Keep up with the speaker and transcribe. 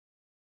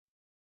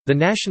The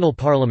national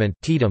parliament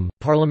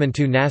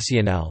Parlamento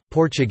Nacional,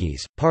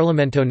 Portuguese,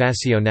 Parlamento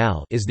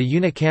Nacional is the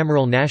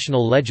unicameral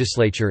national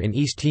legislature in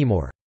East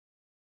Timor.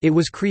 It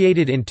was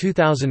created in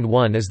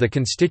 2001 as the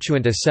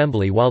Constituent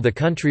Assembly while the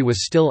country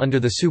was still under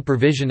the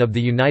supervision of the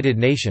United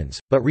Nations,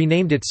 but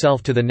renamed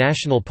itself to the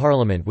National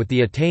Parliament with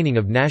the attaining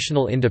of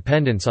national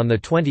independence on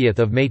 20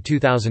 May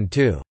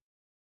 2002.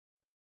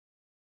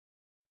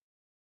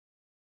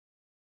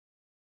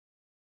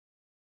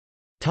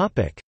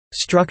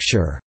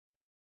 Structure.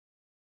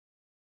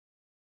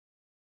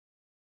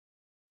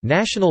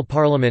 National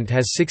Parliament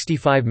has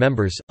 65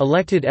 members,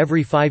 elected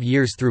every 5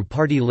 years through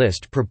party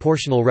list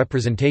proportional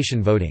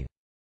representation voting.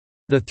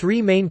 The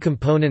three main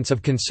components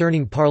of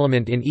concerning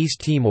Parliament in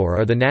East Timor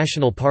are the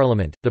National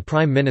Parliament, the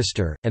Prime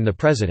Minister, and the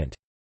President.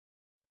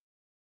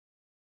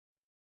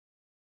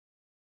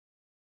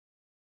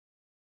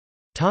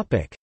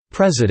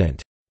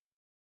 President.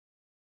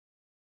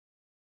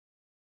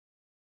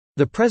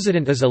 The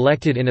President is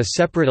elected in a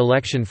separate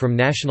election from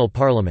National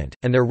Parliament,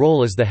 and their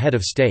role is the head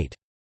of state.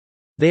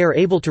 They are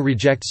able to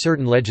reject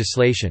certain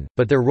legislation,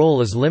 but their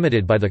role is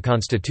limited by the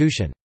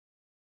Constitution.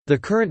 The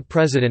current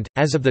president,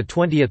 as of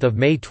 20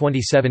 May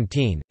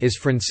 2017, is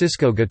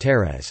Francisco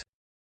Guterres.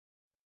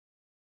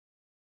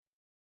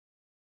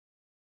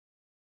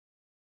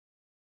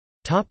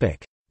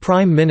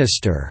 Prime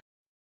Minister.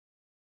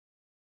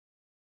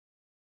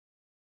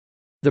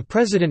 The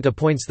President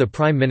appoints the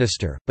Prime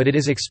Minister, but it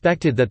is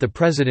expected that the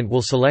President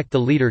will select the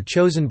leader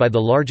chosen by the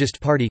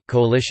largest party,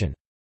 coalition.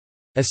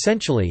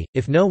 Essentially,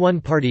 if no one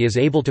party is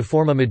able to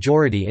form a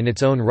majority in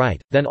its own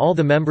right, then all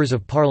the members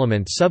of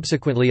parliament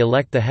subsequently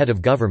elect the head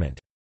of government.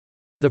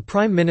 The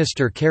Prime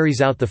Minister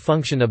carries out the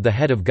function of the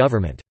head of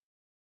government.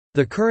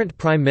 The current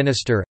Prime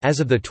Minister, as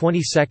of the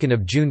 22nd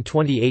of June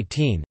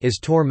 2018, is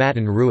Tor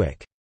Matan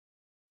Ruik.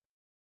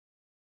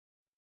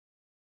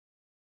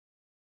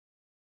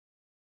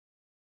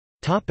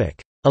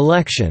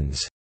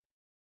 Elections.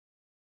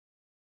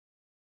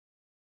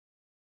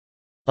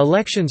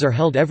 Elections are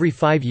held every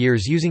 5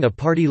 years using a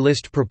party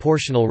list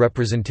proportional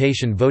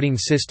representation voting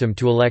system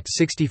to elect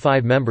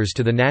 65 members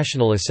to the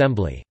National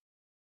Assembly.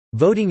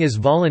 Voting is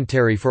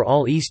voluntary for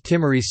all East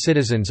Timorese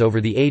citizens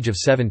over the age of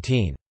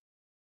 17.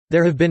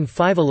 There have been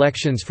 5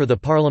 elections for the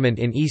parliament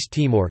in East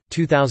Timor,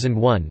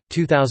 2001,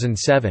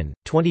 2007,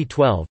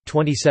 2012,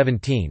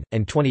 2017,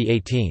 and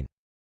 2018.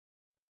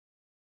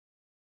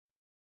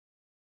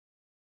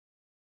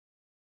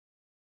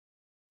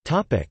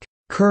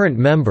 Current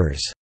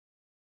members.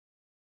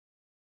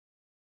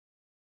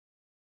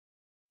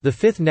 The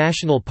Fifth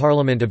National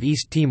Parliament of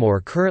East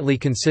Timor currently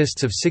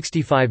consists of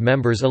 65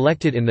 members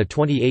elected in the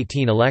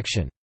 2018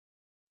 election.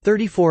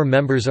 34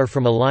 members are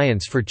from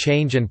Alliance for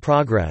Change and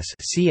Progress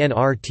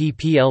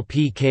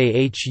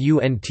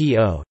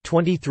 (CNRT-PLP-KHUNTO),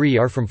 23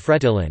 are from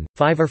Fretilin,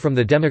 5 are from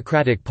the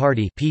Democratic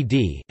Party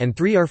 (PD), and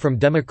 3 are from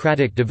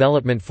Democratic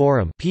Development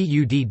Forum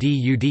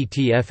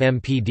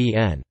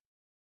 (PUDDUDTF-MPDN).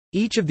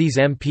 Each of these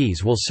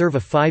MPs will serve a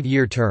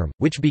 5-year term,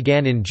 which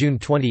began in June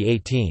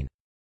 2018.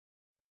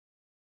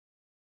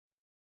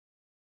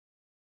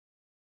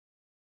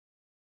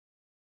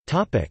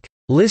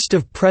 List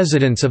of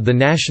Presidents of the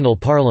National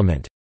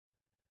Parliament.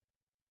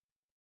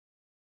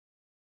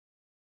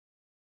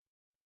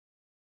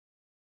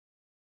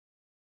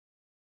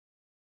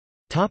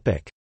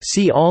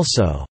 See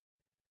also: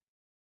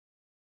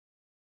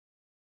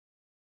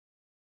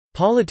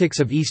 Politics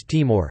of East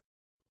Timor,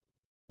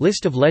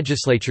 List of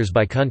legislatures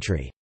by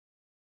country.